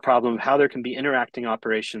 it is a problem of how there can be interacting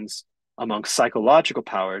operations among psychological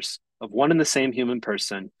powers of one and the same human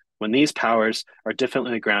person when these powers are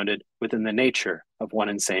differently grounded within the nature of one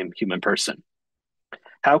and same human person.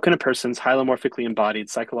 How can a person's hylomorphically embodied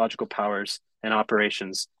psychological powers and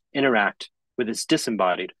operations interact with its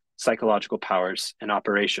disembodied psychological powers and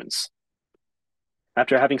operations?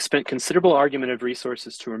 After having spent considerable argumentative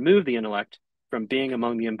resources to remove the intellect from being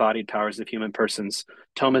among the embodied powers of human persons,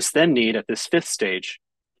 Thomists then need, at this fifth stage,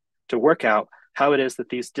 to work out how it is that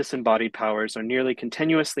these disembodied powers are nearly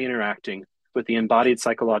continuously interacting with the embodied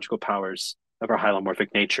psychological powers of our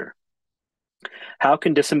hylomorphic nature. How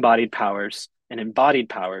can disembodied powers and embodied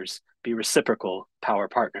powers be reciprocal power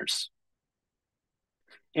partners?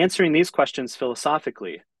 Answering these questions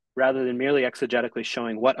philosophically, rather than merely exegetically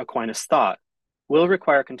showing what Aquinas thought, will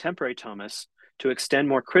require contemporary Thomists to attend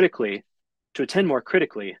more critically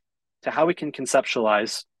to how we can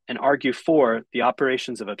conceptualize and argue for the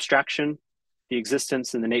operations of abstraction, the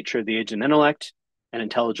existence and the nature of the agent intellect, and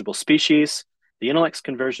intelligible species, the intellect's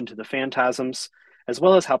conversion to the phantasms, as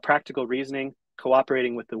well as how practical reasoning,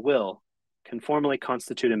 cooperating with the will, can formally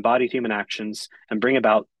constitute embodied human actions and bring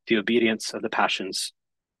about the obedience of the passions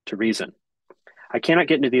to reason. I cannot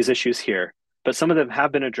get into these issues here, but some of them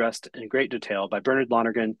have been addressed in great detail by Bernard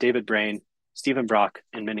Lonergan, David Brain, Stephen Brock,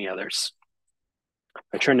 and many others.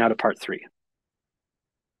 I turn now to part 3.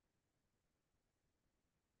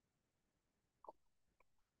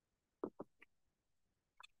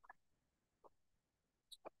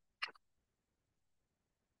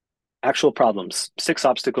 Actual problems, 6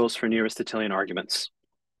 obstacles for Neo-Aristotelian arguments.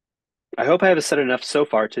 I hope I have said enough so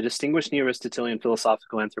far to distinguish Neo-Aristotelian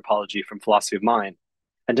philosophical anthropology from philosophy of mind,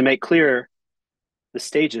 and to make clear the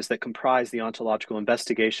stages that comprise the ontological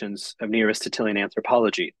investigations of Neo-Aristotelian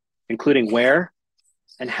anthropology, including where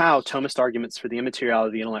and how Thomist arguments for the immateriality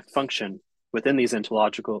of the intellect function within these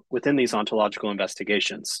ontological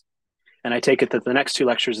investigations. And I take it that the next 2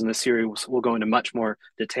 lectures in this series will go into much more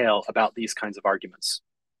detail about these kinds of arguments.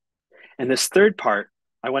 In this third part,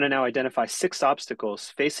 I want to now identify 6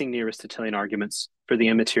 obstacles facing Neo-Aristotelian arguments for the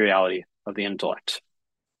immateriality of the intellect.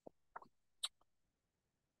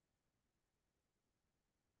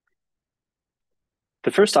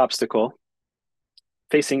 The first obstacle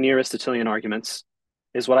facing Neo-Aristotelian arguments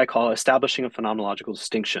is what I call establishing a phenomenological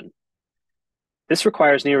distinction. This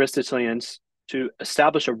requires neo-Aristotelians to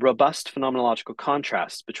establish a robust phenomenological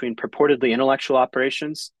contrast between purportedly intellectual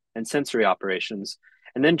operations and sensory operations,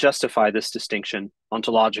 and then justify this distinction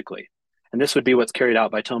ontologically. And this would be what's carried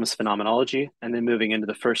out by Thomist phenomenology, and then moving into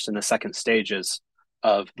the first and the second stages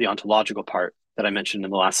of the ontological part that I mentioned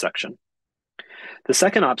in the last section. The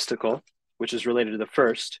second obstacle, which is related to the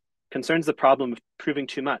first, concerns the problem of proving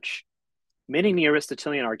too much. Many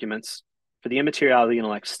neo-Aristotelian arguments for the immateriality of the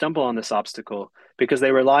intellect stumble on this obstacle because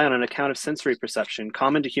they rely on an account of sensory perception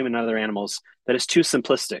common to human and other animals that is too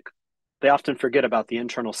simplistic. They often forget about the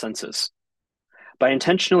internal senses. By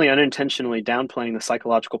intentionally and unintentionally downplaying the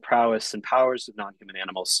psychological prowess and powers of non-human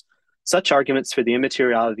animals, such arguments for the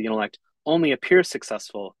immateriality of the intellect only appear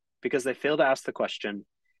successful because they fail to ask the question,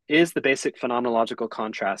 is the basic phenomenological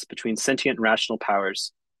contrast between sentient and rational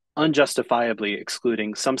powers unjustifiably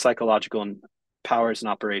excluding some psychological powers and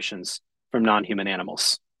operations from non-human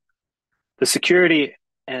animals? The security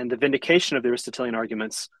and the vindication of the Aristotelian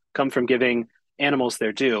arguments come from giving animals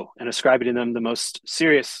their due and ascribing to them the most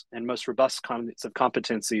serious and most robust kinds of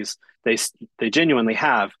competencies they genuinely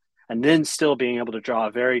have, and then still being able to draw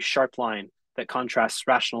a very sharp line that contrasts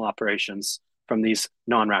rational operations from these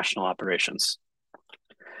non-rational operations.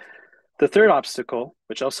 The third obstacle,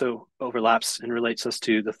 which also overlaps and relates us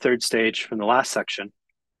to the third stage from the last section,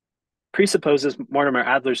 presupposes Mortimer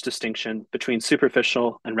Adler's distinction between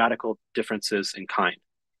superficial and radical differences in kind.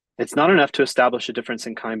 It's not enough to establish a difference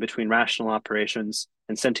in kind between rational operations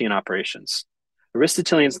and sentient operations.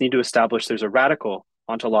 Aristotelians need to establish there's a radical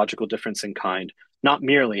ontological difference in kind, not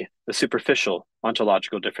merely a superficial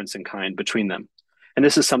ontological difference in kind between them. And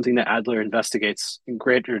this is something that Adler investigates in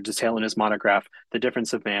greater detail in his monograph, The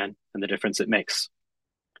Difference of Man and the Difference It Makes.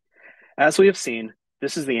 As we have seen,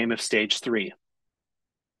 this is the aim of stage 3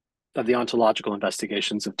 of the ontological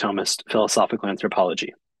investigations of Thomist philosophical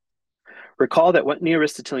anthropology. Recall that what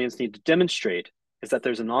neo-Aristotelians need to demonstrate is that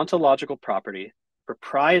there's an ontological property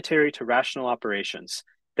proprietary to rational operations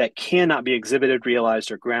that cannot be exhibited, realized,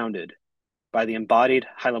 or grounded by the embodied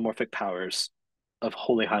hylomorphic powers of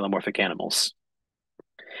wholly hylomorphic animals.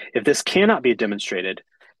 If this cannot be demonstrated,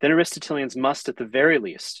 then Aristotelians must, at the very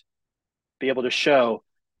least, be able to show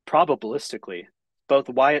probabilistically both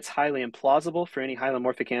why it's highly implausible for any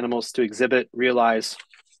hylomorphic animals to exhibit, realize,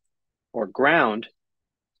 or ground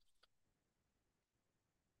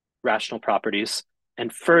rational properties,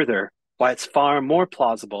 and further, why it's far more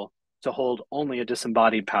plausible to hold only a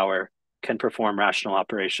disembodied power can perform rational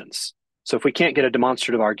operations. So if we can't get a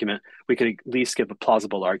demonstrative argument, we could at least give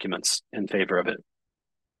plausible arguments in favor of it.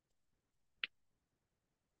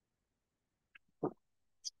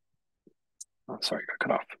 Oh, sorry, got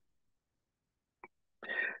cut off.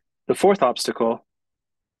 The fourth obstacle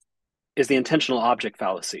is the intentional object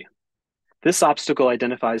fallacy. This obstacle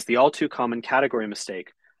identifies the all too common category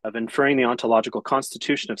mistake of inferring the ontological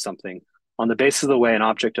constitution of something on the basis of the way an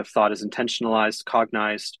object of thought is intentionalized,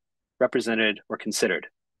 cognized, represented, or considered.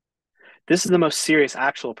 This is the most serious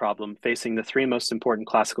actual problem facing the three most important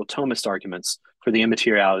classical Thomist arguments for the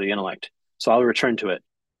immateriality of the intellect, so I'll return to it.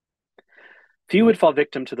 Few would fall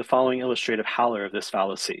victim to the following illustrative howler of this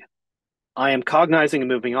fallacy. I am cognizing a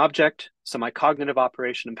moving object, so my cognitive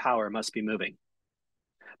operation and power must be moving.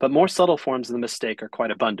 But more subtle forms of the mistake are quite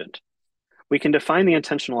abundant. We can define the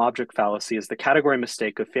intentional object fallacy as the category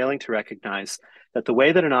mistake of failing to recognize that the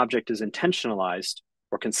way that an object is intentionalized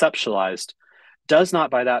or conceptualized does not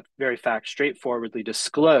by that very fact straightforwardly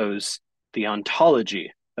disclose the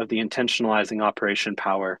ontology of the intentionalizing operation,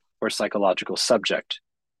 power, or psychological subject.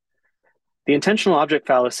 The intentional object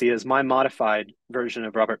fallacy is my modified version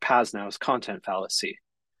of Robert Pasnow's content fallacy,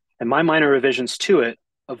 and my minor revisions to it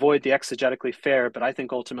avoid the exegetically fair but I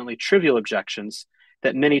think ultimately trivial objections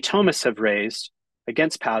that many Thomists have raised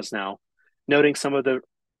against Pasnow, noting some of the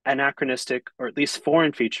anachronistic or at least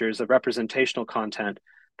foreign features of representational content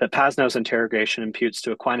that Pasnow's interrogation imputes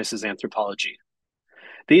to Aquinas' anthropology.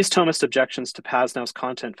 These Thomist objections to Pasnow's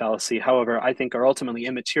content fallacy, however, I think are ultimately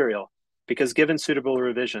immaterial because given suitable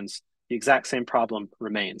revisions, the exact same problem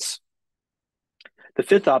remains. The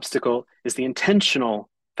fifth obstacle is the intentional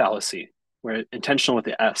fallacy, where intentional with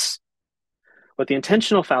the S. What the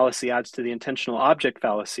intentional fallacy adds to the intentional object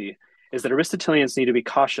fallacy is that Aristotelians need to be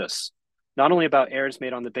cautious, not only about errors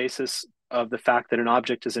made on the basis of the fact that an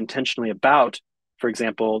object is intentionally about, for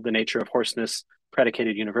example, the nature of hoarseness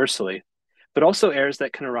predicated universally, but also errors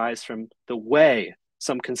that can arise from the way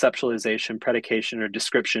some conceptualization, predication, or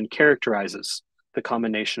description characterizes the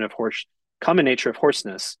common nature of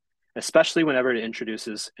hoarseness, especially whenever it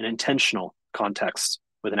introduces an intentional context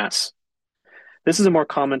with an S. This is a more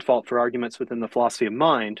common fault for arguments within the philosophy of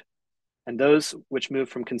mind and those which move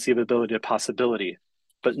from conceivability to possibility,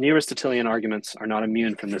 but Aristotelian arguments are not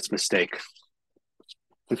immune from this mistake.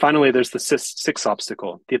 And finally, there's the sixth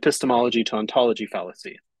obstacle, the epistemology to ontology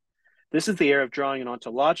fallacy. This is the error of drawing an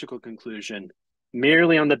ontological conclusion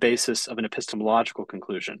merely on the basis of an epistemological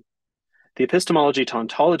conclusion. The epistemology to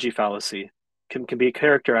ontology fallacy can be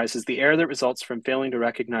characterized as the error that results from failing to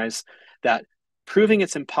recognize that proving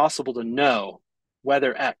it's impossible to know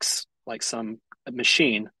whether X, like some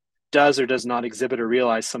machine, does or does not exhibit or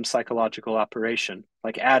realize some psychological operation,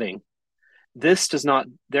 like adding, this does not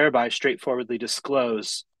thereby straightforwardly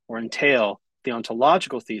disclose or entail the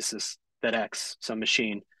ontological thesis that X, some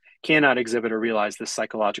machine, cannot exhibit or realize this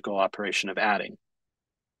psychological operation of adding.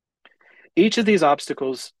 Each of these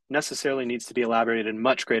obstacles necessarily needs to be elaborated in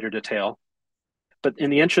much greater detail, but in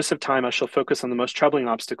the interest of time, I shall focus on the most troubling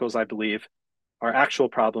obstacles I believe are actual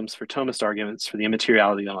problems for Thomist arguments for the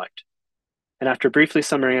immateriality of the intellect. And after briefly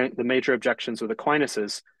summarizing the major objections with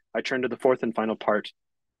Aquinas, I turn to the fourth and final part,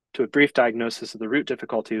 to a brief diagnosis of the root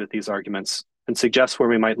difficulty with these arguments and suggest where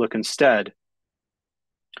we might look instead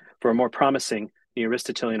for a more promising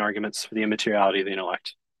Aristotelian arguments for the immateriality of the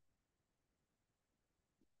intellect.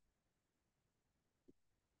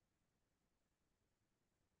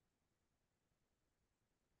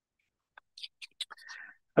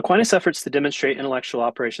 Aquinas' efforts to demonstrate intellectual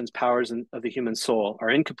operations, powers of the human soul are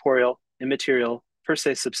incorporeal, immaterial, per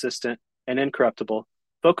se subsistent, and incorruptible,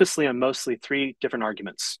 focusing on mostly three different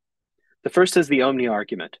arguments. The first is the omnia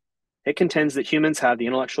argument. It contends that humans have the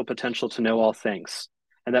intellectual potential to know all things,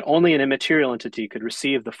 and that only an immaterial entity could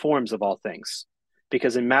receive the forms of all things,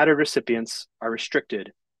 because immattered recipients are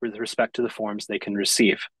restricted with respect to the forms they can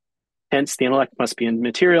receive. Hence, the intellect must be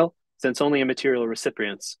immaterial, since only immaterial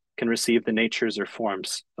recipients can receive the natures or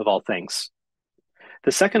forms of all things.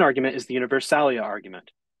 The second argument is the universalia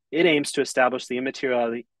argument. It aims to establish the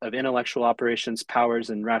immateriality of intellectual operations, powers,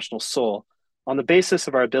 and rational soul on the basis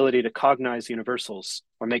of our ability to cognize universals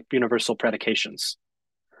or make universal predications.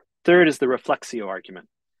 Third is the reflexio argument.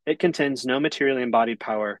 It contends no materially embodied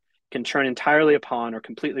power can turn entirely upon or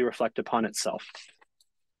completely reflect upon itself.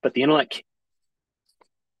 But the intellect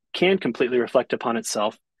can completely reflect upon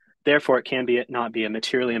itself, therefore it not be a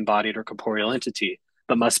materially embodied or corporeal entity,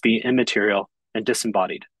 but must be immaterial and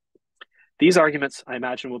disembodied. These arguments, I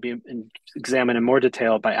imagine, will be examined in more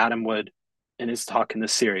detail by Adam Wood in his talk in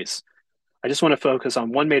this series. I just want to focus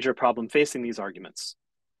on one major problem facing these arguments.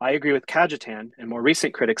 I agree with Cajetan and more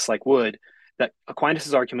recent critics like Wood that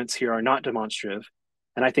Aquinas' arguments here are not demonstrative,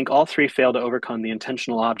 and I think all three fail to overcome the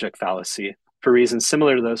intentional object fallacy for reasons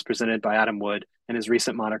similar to those presented by Adam Wood in his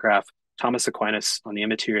recent monograph, Thomas Aquinas on the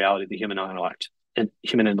Immateriality of the Human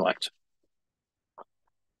Intellect.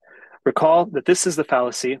 Recall that this is the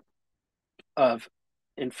fallacy of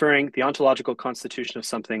inferring the ontological constitution of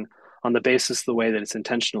something on the basis of the way that it's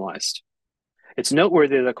intentionalized. It's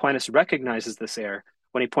noteworthy that Aquinas recognizes this error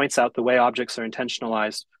when he points out the way objects are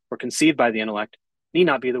intentionalized or conceived by the intellect need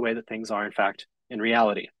not be the way that things are, in fact, in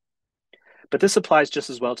reality. But this applies just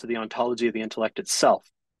as well to the ontology of the intellect itself,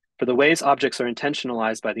 for the ways objects are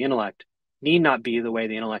intentionalized by the intellect need not be the way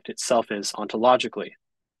the intellect itself is ontologically.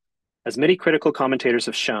 As many critical commentators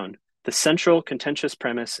have shown, the central contentious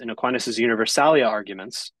premise in Aquinas' universalia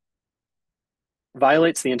arguments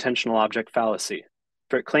violates the intentional object fallacy,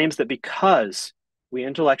 for it claims that because we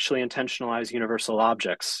intellectually intentionalize universal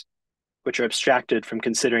objects, which are abstracted from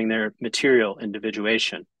considering their material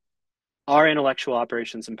individuation, our intellectual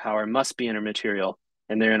operations and power must be intermaterial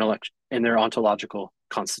in their ontological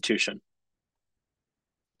constitution.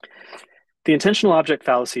 The intentional object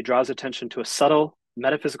fallacy draws attention to a subtle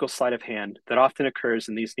metaphysical sleight of hand that often occurs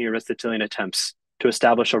in these Neo-Aristotelian attempts to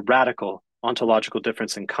establish a radical ontological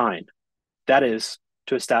difference in kind. That is,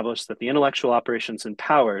 to establish that the intellectual operations and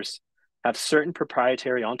powers have certain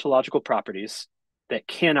proprietary ontological properties that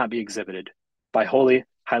cannot be exhibited by wholly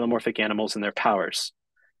hylomorphic animals and their powers,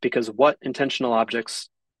 because what intentional objects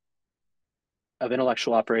of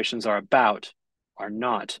intellectual operations are about are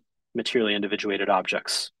not materially individuated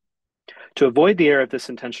objects. To avoid the error of this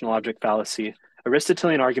intentional object fallacy,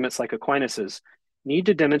 Aristotelian arguments like Aquinas' need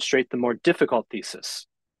to demonstrate the more difficult thesis,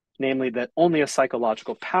 namely that only a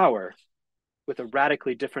psychological power with a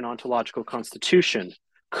radically different ontological constitution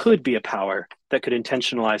could be a power that could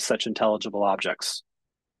intentionalize such intelligible objects.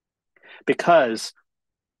 Because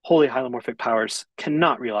wholly hylomorphic powers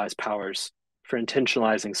cannot realize powers for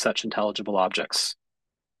intentionalizing such intelligible objects.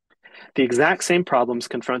 The exact same problems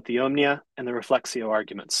confront the omnia and the reflexio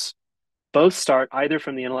arguments. Both start either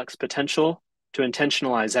from the intellect's potential to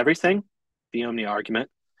intentionalize everything, the omnia argument,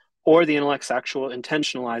 or the intellect's actual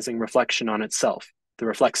intentionalizing reflection on itself, the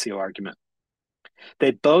reflexio argument.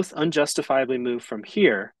 They both unjustifiably move from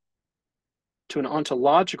here to an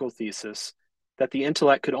ontological thesis that the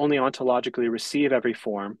intellect could only ontologically receive every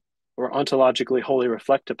form or ontologically wholly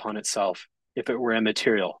reflect upon itself if it were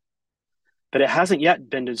immaterial. But it hasn't yet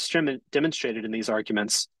been demonstrated in these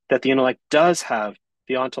arguments that the intellect does have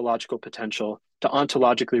the ontological potential to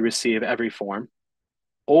ontologically receive every form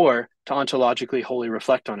or to ontologically wholly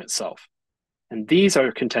reflect on itself. And these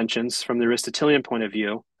are contentions from the Aristotelian point of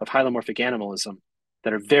view of hylomorphic animalism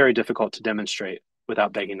that are very difficult to demonstrate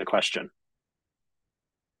without begging the question.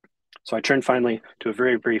 So I turn finally to a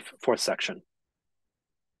very brief fourth section.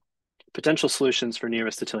 Potential solutions for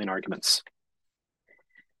neo-Aristotelian arguments.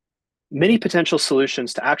 Many potential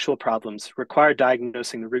solutions to actual problems require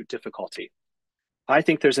diagnosing the root difficulty. I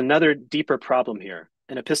think there's another deeper problem here,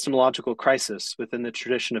 an epistemological crisis within the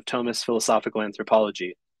tradition of Thomist philosophical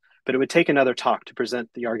anthropology, but it would take another talk to present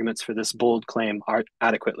the arguments for this bold claim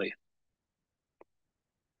adequately.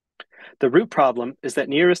 The root problem is that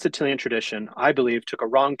neo-Aristotelian tradition, I believe, took a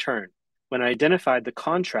wrong turn when it identified the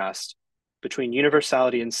contrast between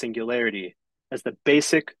universality and singularity as the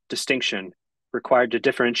basic distinction required to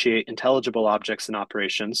differentiate intelligible objects and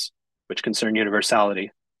operations, which concern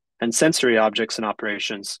universality, and sensory objects and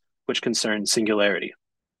operations, which concern singularity.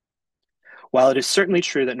 While it is certainly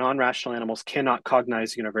true that non-rational animals cannot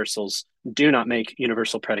cognize universals, do not make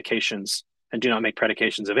universal predications, and do not make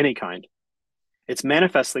predications of any kind, it's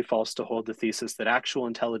manifestly false to hold the thesis that actual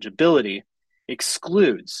intelligibility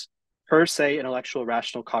excludes per se intellectual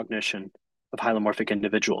rational cognition of hylomorphic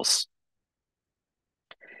individuals.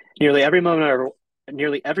 Nearly every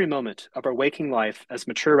moment of our waking life as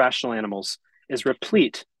mature rational animals is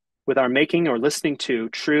replete with our making or listening to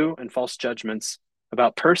true and false judgments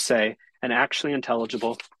about per se and actually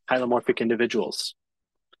intelligible hylomorphic individuals.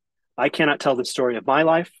 I cannot tell the story of my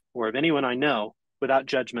life or of anyone I know without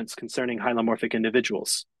judgments concerning hylomorphic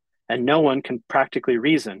individuals, and no one can practically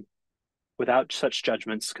reason without such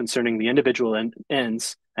judgments concerning the individual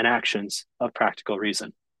ends and actions of practical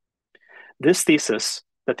reason. This thesis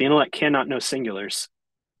that the intellect cannot know singulars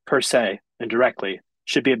per se and directly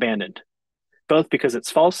should be abandoned, both because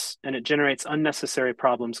it's false and it generates unnecessary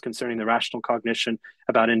problems concerning the rational cognition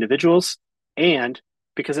about individuals, and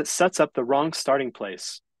because it sets up the wrong starting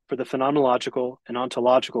place for the phenomenological and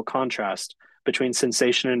ontological contrast between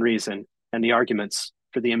sensation and reason and the arguments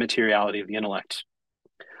for the immateriality of the intellect.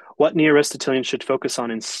 What neo-Aristotelians should focus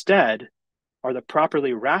on instead are the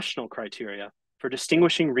properly rational criteria for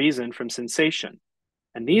distinguishing reason from sensation.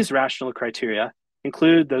 And these rational criteria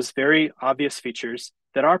include those very obvious features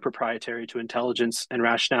that are proprietary to intelligence and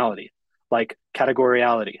rationality, like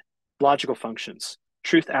categoriality, logical functions,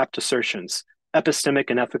 truth-apt assertions,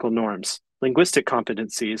 epistemic and ethical norms, linguistic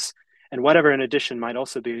competencies, and whatever in addition might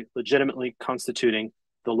also be legitimately constituting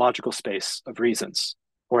the logical space of reasons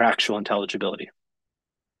or actual intelligibility.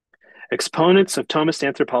 Exponents of Thomist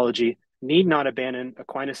anthropology need not abandon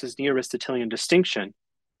Aquinas' neo-Aristotelian distinction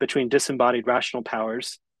between disembodied rational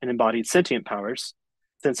powers and embodied sentient powers,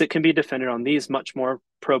 since it can be defended on these much more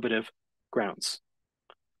probative grounds.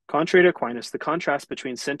 Contrary to Aquinas, the contrast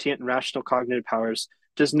between sentient and rational cognitive powers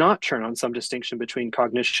does not turn on some distinction between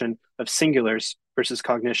cognition of singulars versus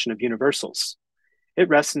cognition of universals. It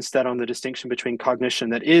rests instead on the distinction between cognition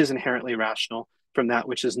that is inherently rational from that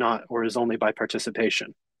which is not or is only by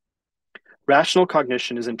participation. Rational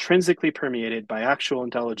cognition is intrinsically permeated by actual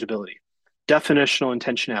intelligibility, definitional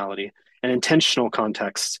intentionality, and intentional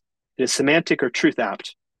context. It is semantic or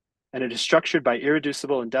truth-apt, and it is structured by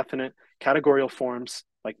irreducible and definite categorical forms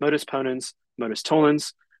like modus ponens, modus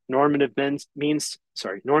tollens, normative means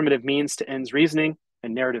to ends reasoning,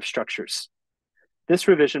 and narrative structures. This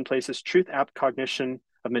revision places truth-apt cognition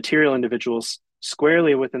of material individuals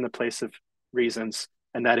squarely within the place of reasons,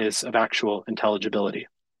 and that is of actual intelligibility.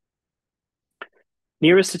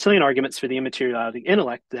 Neo-Aristotelian arguments for the immateriality of the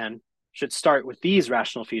intellect, then, should start with these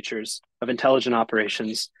rational features of intelligent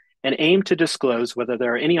operations and aim to disclose whether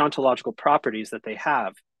there are any ontological properties that they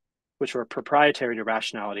have which are proprietary to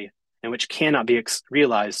rationality and which cannot be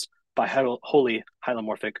realized by wholly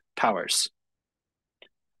hylomorphic powers.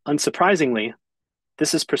 Unsurprisingly,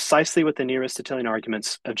 this is precisely what the neo-Aristotelian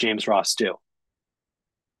arguments of James Ross do.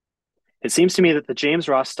 It seems to me that the James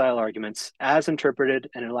Ross style arguments, as interpreted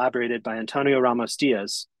and elaborated by Antonio Ramos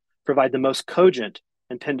Diaz, provide the most cogent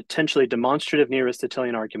and potentially demonstrative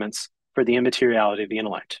neo-Aristotelian arguments for the immateriality of the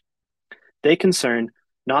intellect. They concern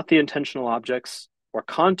not the intentional objects or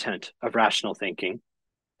content of rational thinking,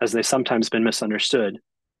 as they've sometimes been misunderstood,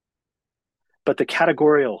 but the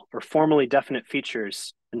categorical or formally definite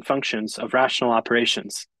features and functions of rational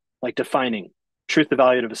operations like defining, truth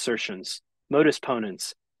evaluative assertions, modus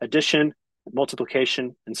ponens, addition,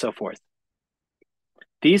 multiplication, and so forth.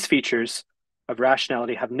 These features of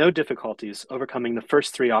rationality have no difficulties overcoming the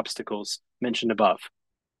first three obstacles mentioned above.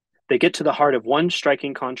 They get to the heart of one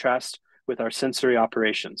striking contrast with our sensory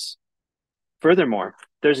operations. Furthermore,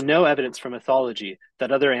 there's no evidence from ethology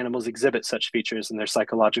that other animals exhibit such features in their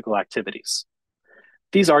psychological activities.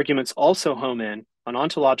 These arguments also home in on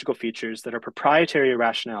ontological features that are proprietary to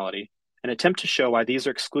rationality and attempt to show why these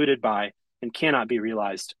are excluded by and cannot be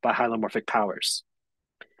realized by hylomorphic powers.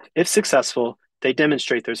 If successful, they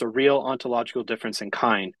demonstrate there's a real ontological difference in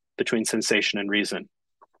kind between sensation and reason.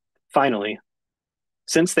 Finally,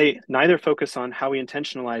 since they neither focus on how we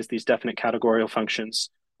intentionalize these definite categorical functions,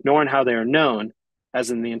 nor on how they are known, as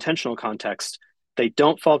in the intentional context, they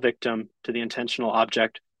don't fall victim to the intentional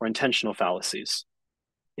object or intentional fallacies.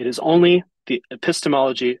 It is only the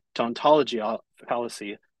epistemology to ontology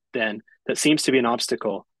fallacy, then, that seems to be an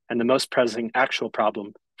obstacle and the most pressing actual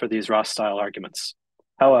problem for these Ross-style arguments.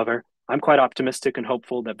 However, I'm quite optimistic and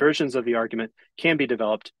hopeful that versions of the argument can be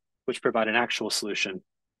developed which provide an actual solution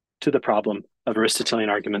to the problem of Aristotelian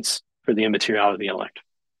arguments for the immateriality of the intellect.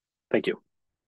 Thank you.